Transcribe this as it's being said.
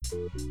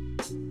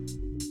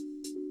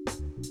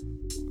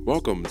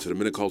Welcome to the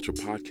Miniculture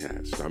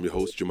Podcast. I'm your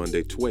host,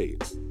 Jumonde Tway.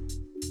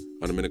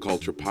 On the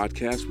Miniculture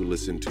Podcast, we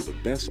listen to the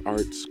best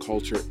arts,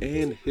 culture,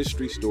 and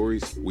history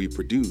stories we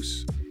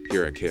produce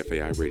here at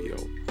KFAI Radio.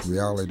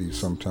 Reality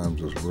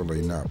sometimes is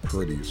really not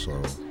pretty, so...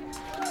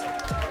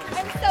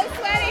 I'm so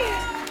sweaty.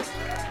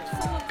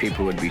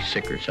 People would be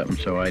sick or something,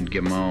 so I'd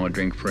give them all a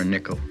drink for a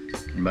nickel.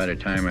 And by the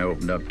time I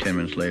opened up 10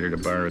 minutes later, the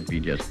bar would be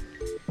just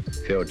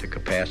filled to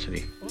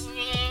capacity.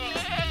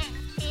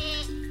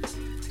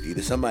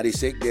 Either somebody's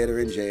sick, dead, or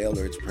in jail,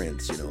 or it's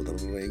Prince, the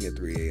ring at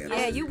 3 a.m.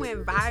 Yeah, you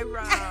went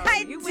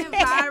viral. You went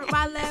viral.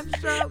 My left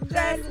stroke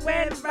just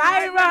went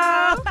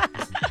viral.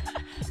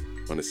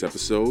 On this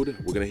episode,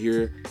 we're going to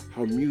hear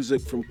how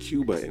music from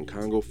Cuba and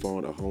Congo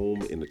found a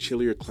home in the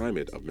chillier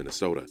climate of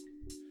Minnesota.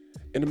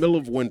 In the middle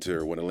of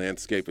winter, when the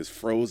landscape is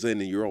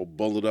frozen and you're all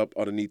bundled up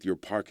underneath your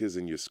parkas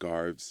and your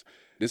scarves,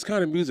 this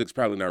kind of music's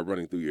probably not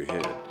running through your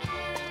head.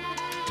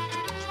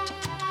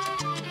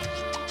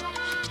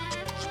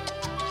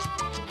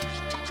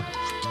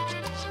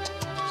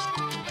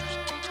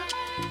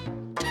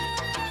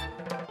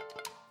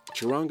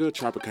 Charanga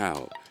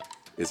Tropical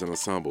is an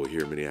ensemble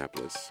here in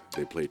Minneapolis.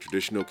 They play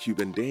traditional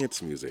Cuban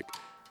dance music.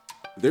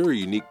 They're a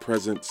unique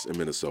presence in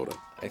Minnesota.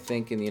 I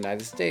think in the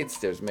United States,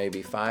 there's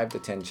maybe 5 to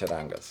 10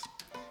 charangas.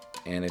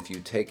 And if you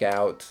take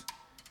out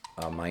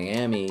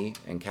Miami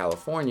and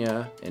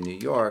California and New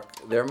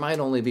York, there might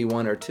only be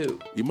 1 or 2.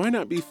 You might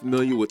not be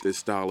familiar with this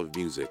style of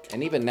music.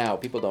 And even now,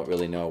 people don't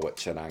really know what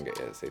charanga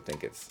is. They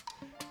think it's,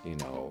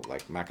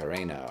 like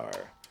Macarena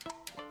or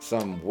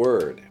some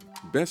word.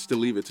 Best to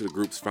leave it to the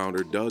group's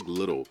founder, Doug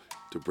Little,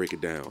 to break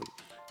it down.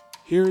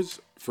 Here's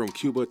From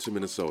Cuba to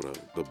Minnesota,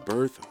 the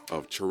birth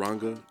of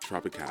Charanga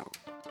Tropical.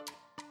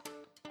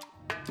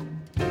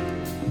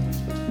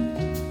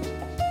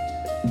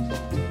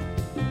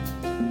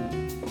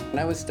 When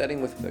I was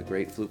studying with a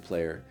great flute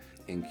player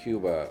in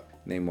Cuba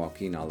named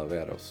Joaquin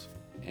Oliveros,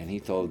 and he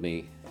told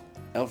me,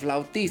 El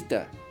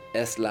flautista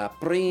es la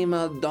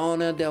prima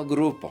donna del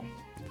grupo,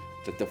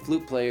 that the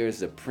flute player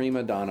is the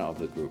prima donna of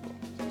the grupo.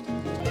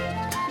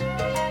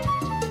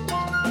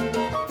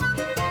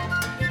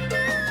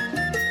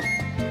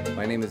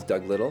 My name is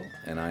Doug Little,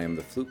 and I am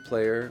the flute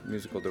player,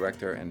 musical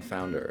director, and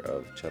founder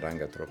of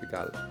Charanga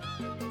Tropical.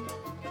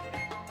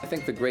 I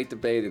think the great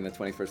debate in the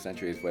 21st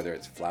century is whether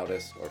it's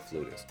flautist or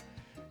flutist,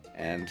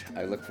 and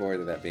I look forward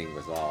to that being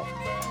resolved.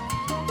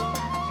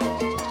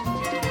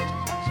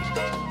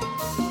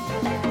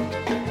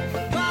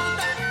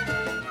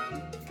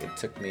 It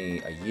took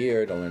me a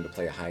year to learn to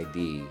play a high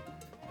D,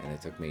 and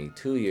it took me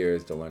 2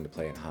 years to learn to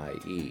play in high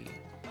E.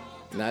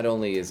 Not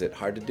only is it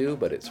hard to do,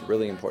 but it's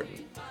really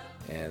important.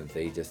 And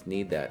they just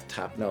need that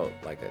top note,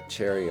 like a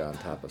cherry on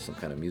top of some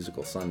kind of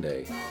musical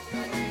sundae.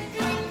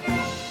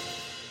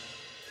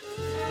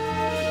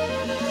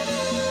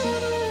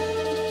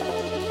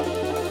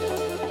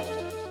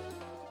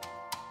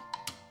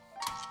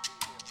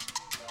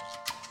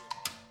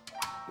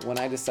 When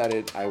I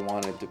decided I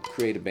wanted to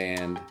create a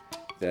band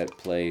that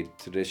played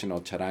traditional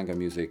charanga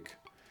music,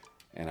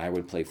 and I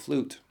would play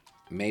flute,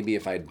 maybe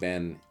if I'd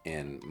been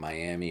in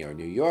Miami or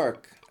New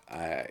York,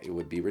 it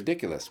would be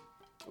ridiculous.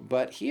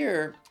 But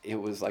here, it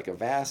was like a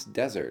vast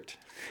desert.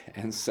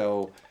 And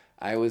so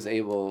I was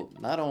able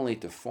not only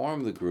to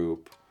form the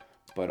group,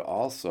 but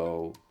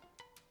also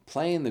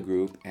play in the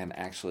group and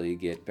actually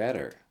get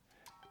better.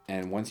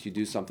 And once you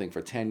do something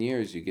for 10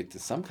 years, you get to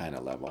some kind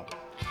of level.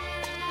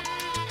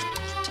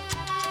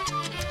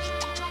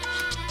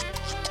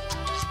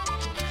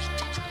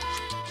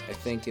 I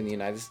think in the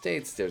United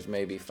States, there's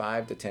maybe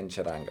 5 to 10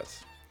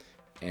 charangas.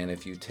 And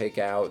if you take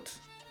out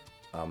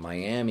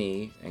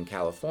Miami and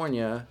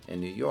California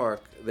and New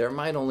York, there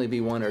might only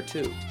be 1 or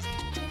 2.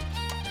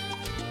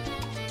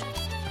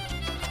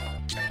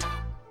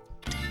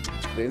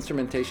 The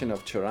instrumentation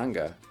of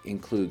charanga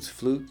includes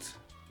flute,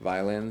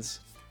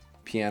 violins,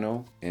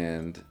 piano,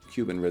 and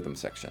Cuban rhythm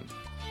section.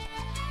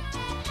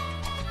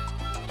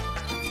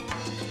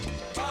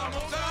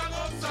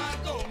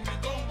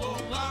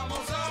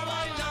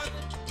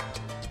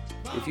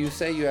 If you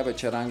say you have a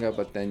charanga,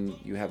 but then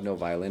you have no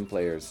violin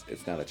players,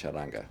 it's not a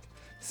charanga.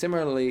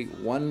 Similarly,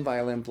 1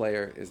 violin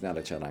player is not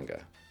a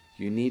charanga.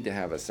 You need to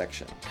have a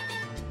section.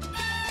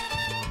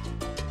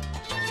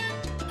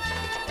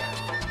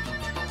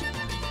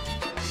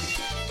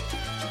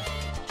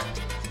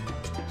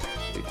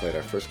 We played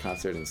our first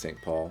concert in St.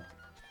 Paul.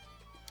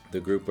 The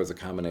group was a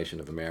combination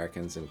of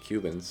Americans and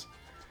Cubans.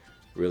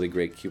 Really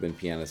great Cuban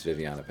pianist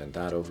Viviana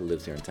Pentado, who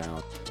lives here in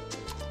town.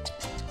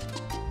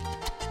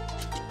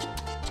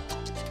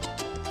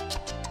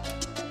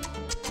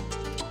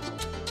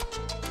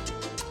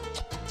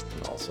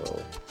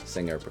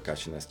 Singer,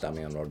 percussionist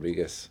Damian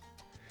Rodriguez.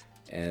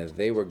 And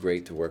they were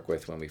great to work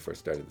with when we first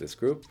started this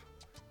group.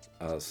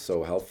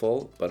 So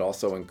helpful, but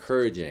also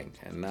encouraging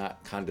and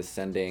not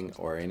condescending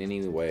or in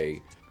any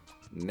way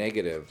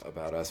negative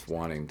about us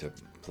wanting to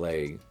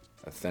play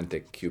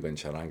authentic Cuban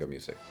charanga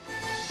music.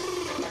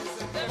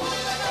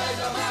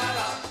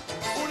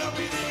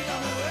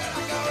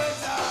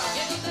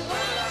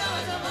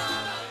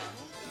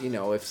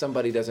 if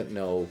somebody doesn't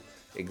know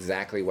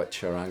exactly what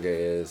charanga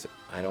is,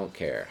 I don't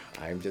care.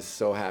 I'm just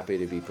so happy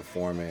to be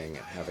performing,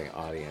 having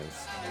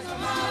audience.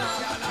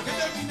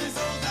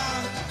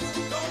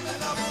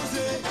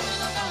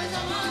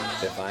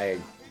 If I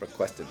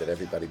requested that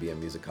everybody be a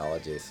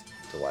musicologist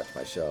to watch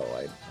my show,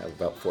 I'd have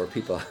about 4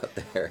 people out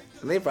there,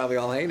 and they'd probably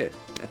all hate it.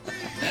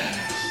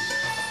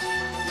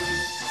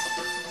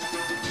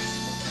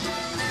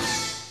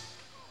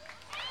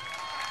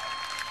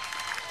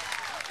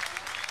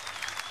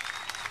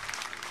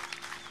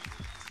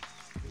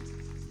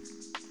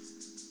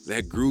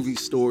 That groovy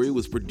story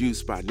was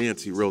produced by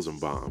Nancy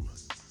Rosenbaum.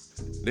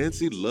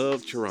 Nancy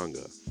loved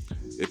charanga.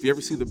 If you ever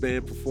see the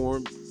band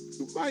perform,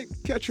 you might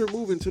catch her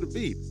moving to the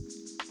beat.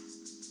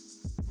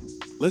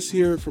 Let's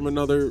hear from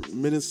another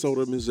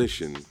Minnesota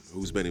musician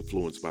who's been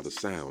influenced by the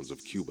sounds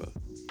of Cuba.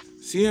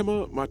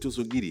 Siema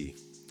Matuzugiri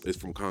is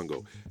from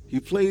Congo. He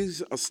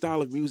plays a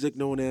style of music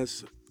known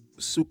as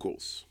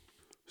soukous.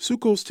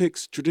 Soukous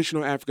takes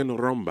traditional African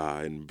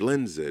rumba and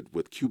blends it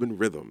with Cuban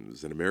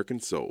rhythms and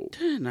American soul.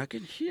 And I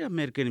can hear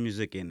American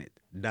music in it.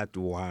 That's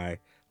why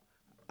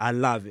I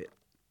love it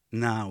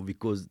now,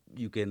 because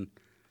you can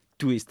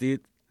twist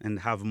it and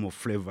have more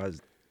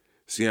flavors.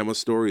 Siema's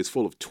story is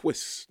full of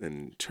twists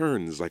and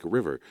turns like a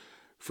river,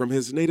 from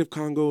his native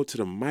Congo to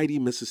the mighty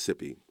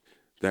Mississippi.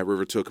 That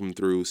river took him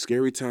through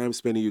scary times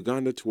spent in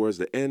Uganda towards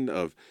the end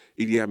of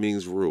Idi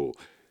Amin's rule.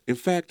 In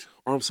fact,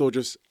 armed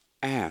soldiers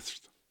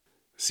asked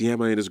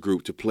Siema and his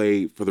group to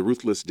play for the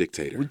ruthless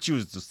dictator. We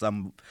choose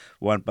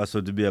one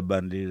person to be a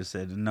bandit.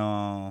 Said,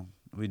 no,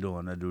 we don't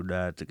want to do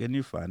that. Can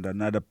you find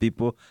another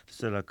people?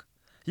 Say, like,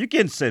 you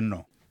can say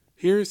no.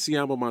 Here's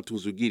Siema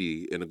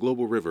Matuzugiri in the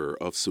global river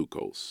of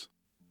Soukous.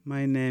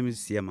 My name is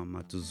Siema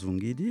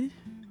Matuzungidi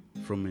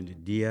from the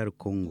DR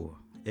Congo,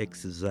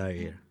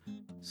 ex-Zaire.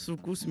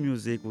 Soukous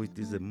music, which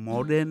is a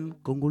modern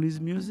Congolese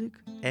music,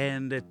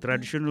 and the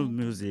traditional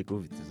music,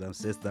 which is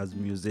ancestors'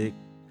 music.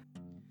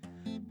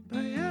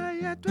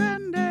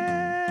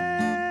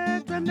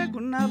 Twende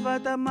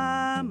kunavata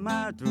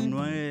mama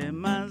tunwe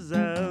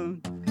maza.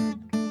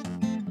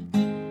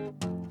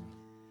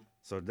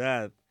 So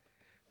that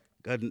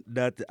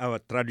our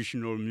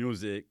traditional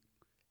music,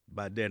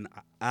 but then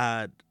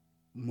add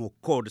more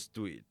chords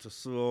to it.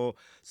 So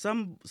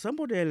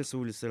somebody else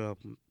will say,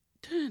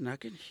 "Then I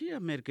can hear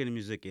American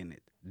music in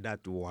it."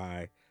 That's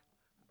why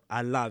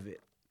I love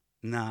it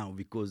now,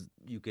 because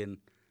you can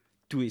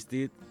twist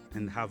it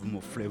and have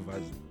more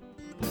flavors.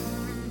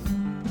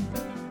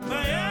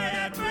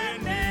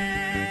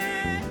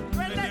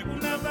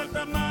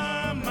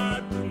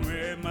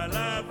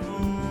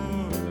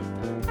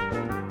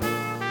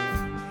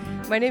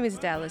 My name is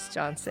Dallas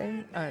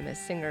Johnson. I'm a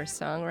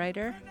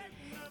singer-songwriter.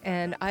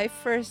 And I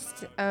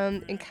first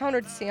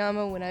encountered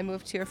Siema when I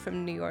moved here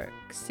from New York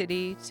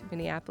City to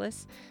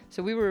Minneapolis.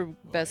 So we were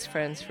best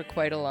friends for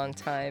quite a long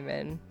time,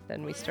 and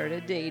then we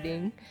started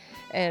dating.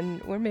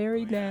 And we're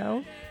married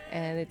now,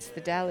 and it's the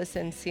Dallas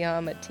and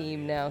Siema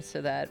team now,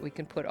 so that we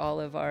can put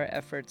all of our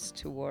efforts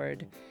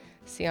toward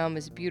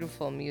Siema's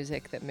beautiful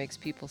music that makes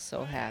people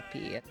so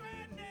happy.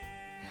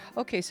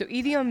 Okay, so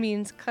Idi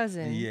Amin's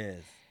cousin.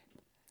 Yes.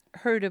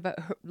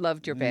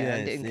 Loved your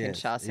band in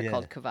Kinshasa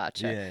called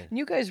Kavacha. Yeah. And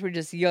you guys were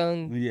just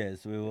young.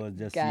 Yes, we were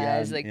just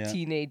guys, young,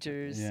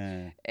 teenagers.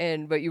 Yeah.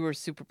 But you were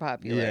super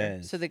popular.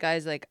 Yes. So the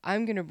guy's like,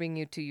 I'm gonna bring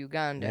you to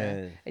Uganda.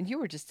 Yes. And you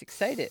were just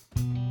excited.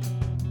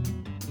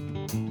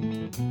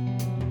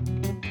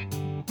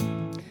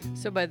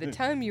 So by the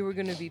time you were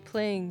going to be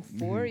playing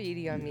for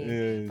Idi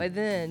Amin, by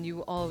then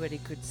you already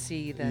could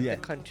see that the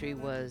country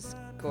was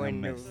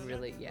going to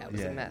really, it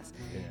was a mess.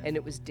 Yeah. And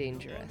it was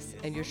dangerous.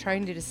 And you're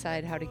trying to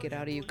decide how to get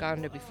out of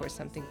Uganda before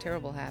something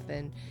terrible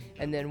happened.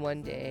 And then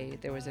one day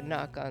there was a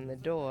knock on the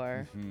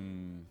door.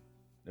 Mm-hmm.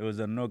 There was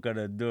a knock at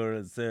the door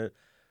and said,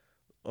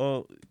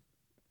 "Oh,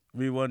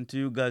 we want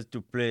you guys to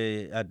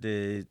play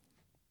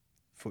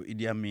for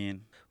Idi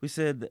Amin." We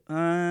said,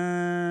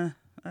 I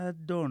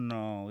don't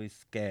know. We're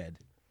scared.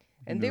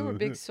 And they were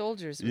big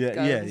soldiers with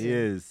guns.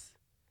 Yes.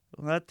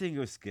 Well, I think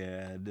we're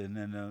scared. And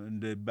then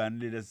the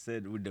band leader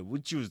said, we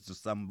choose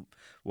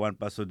one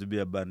person to be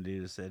a band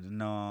leader. Said,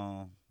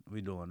 no, we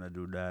don't want to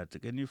do that.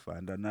 Can you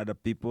find another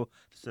people?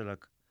 So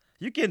like,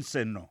 you can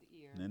say no.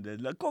 Yeah. And they're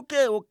like,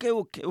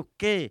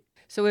 okay.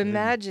 So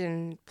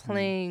imagine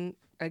playing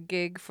a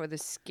gig for the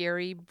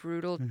scary,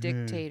 brutal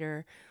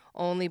dictator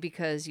only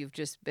because you've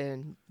just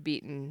been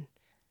beaten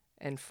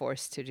and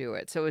forced to do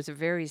it. So it was a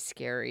very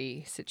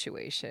scary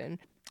situation.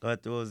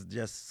 But it was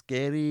just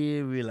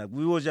scary.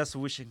 We were just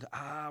wishing,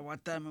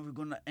 what time are we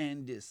going to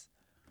end this?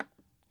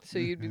 So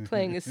you'd be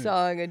playing a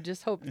song and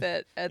just hope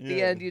that at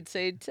the end you'd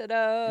say,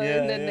 ta-da,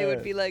 and then they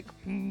would be like,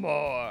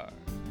 more.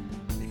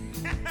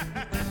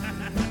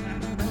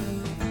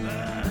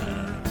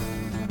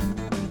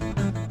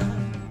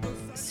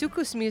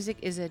 Soukous music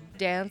is a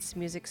dance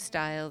music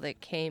style that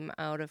came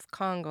out of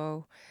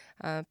Congo,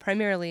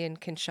 primarily in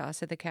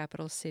Kinshasa, the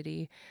capital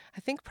city. I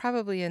think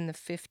probably in the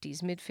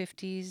 50s,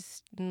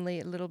 mid-50s, and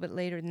a little bit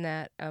later than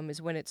that,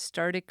 is when it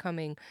started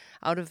coming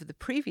out of the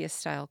previous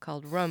style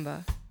called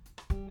rumba.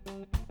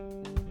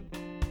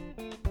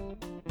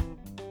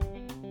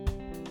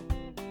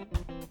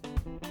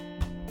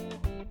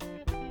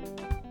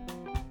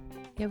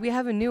 Yeah, we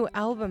have a new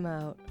album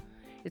out.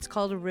 It's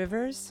called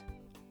Rivers.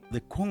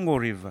 The Congo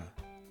River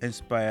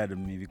inspired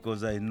me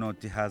because I know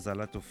it has a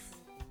lot of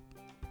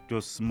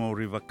those small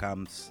river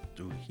camps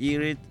to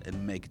hear it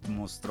and make it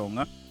more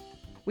stronger.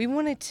 We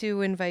wanted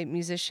to invite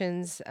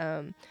musicians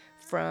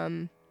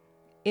from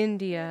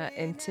India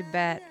and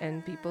Tibet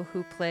and people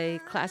who play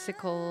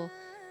classical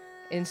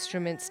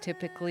instruments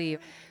typically,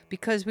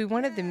 because we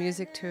wanted the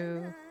music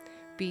to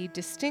be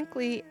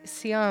distinctly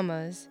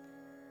Siama's,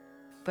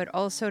 but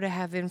also to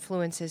have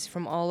influences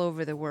from all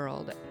over the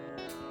world.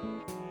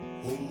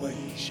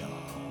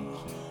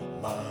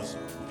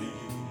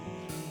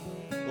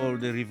 All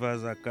the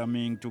rivers are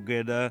coming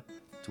together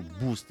to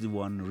boost the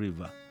one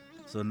river.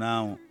 So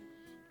now,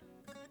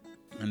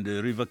 and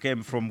the river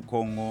came from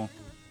Congo,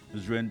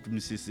 it went to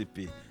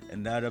Mississippi,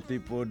 and the other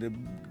people, they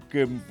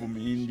came from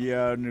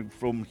India and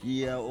from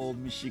here or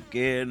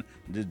Michigan.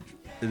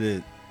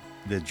 They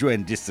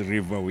joined this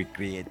river we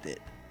created.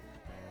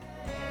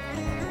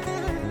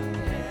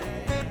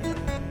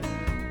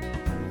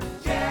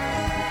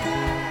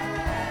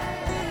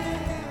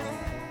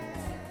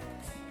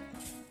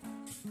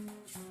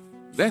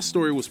 That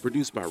story was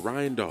produced by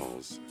Ryan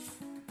Dawes.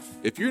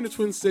 If you're in the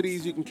Twin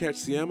Cities, you can catch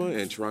Siama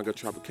and Charanga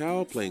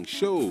Tropical playing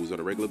shows on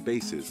a regular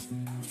basis.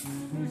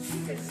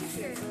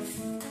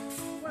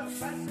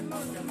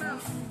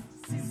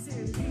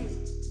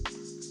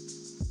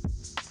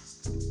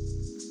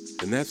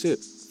 And that's it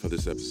for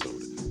this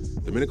episode.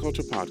 The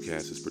Miniculture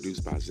Podcast is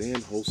produced by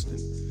Zan Holston,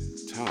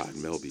 Todd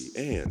Melby,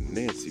 and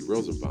Nancy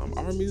Rosenbaum.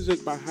 Our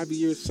music by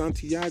Javier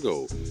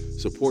Santiago.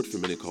 Support for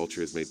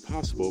Miniculture is made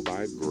possible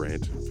by a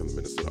grant from the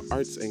Minnesota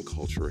Arts and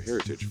Cultural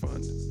Heritage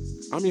Fund.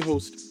 I'm your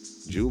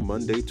host, Jew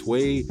Monday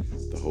Tway,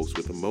 the host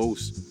with the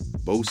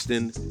most.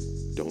 Boastin',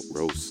 don't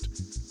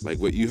roast. Like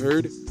what you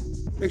heard?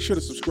 Make sure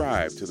to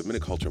subscribe to the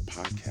Miniculture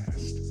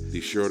Podcast.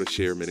 Be sure to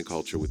share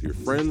Miniculture with your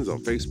friends on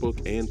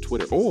Facebook and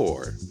Twitter,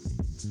 or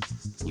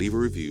leave a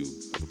review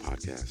of the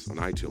podcast on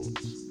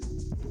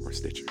iTunes or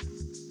Stitcher.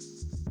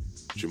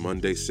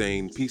 Jumonde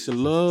saying peace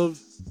and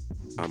love.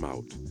 I'm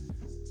out.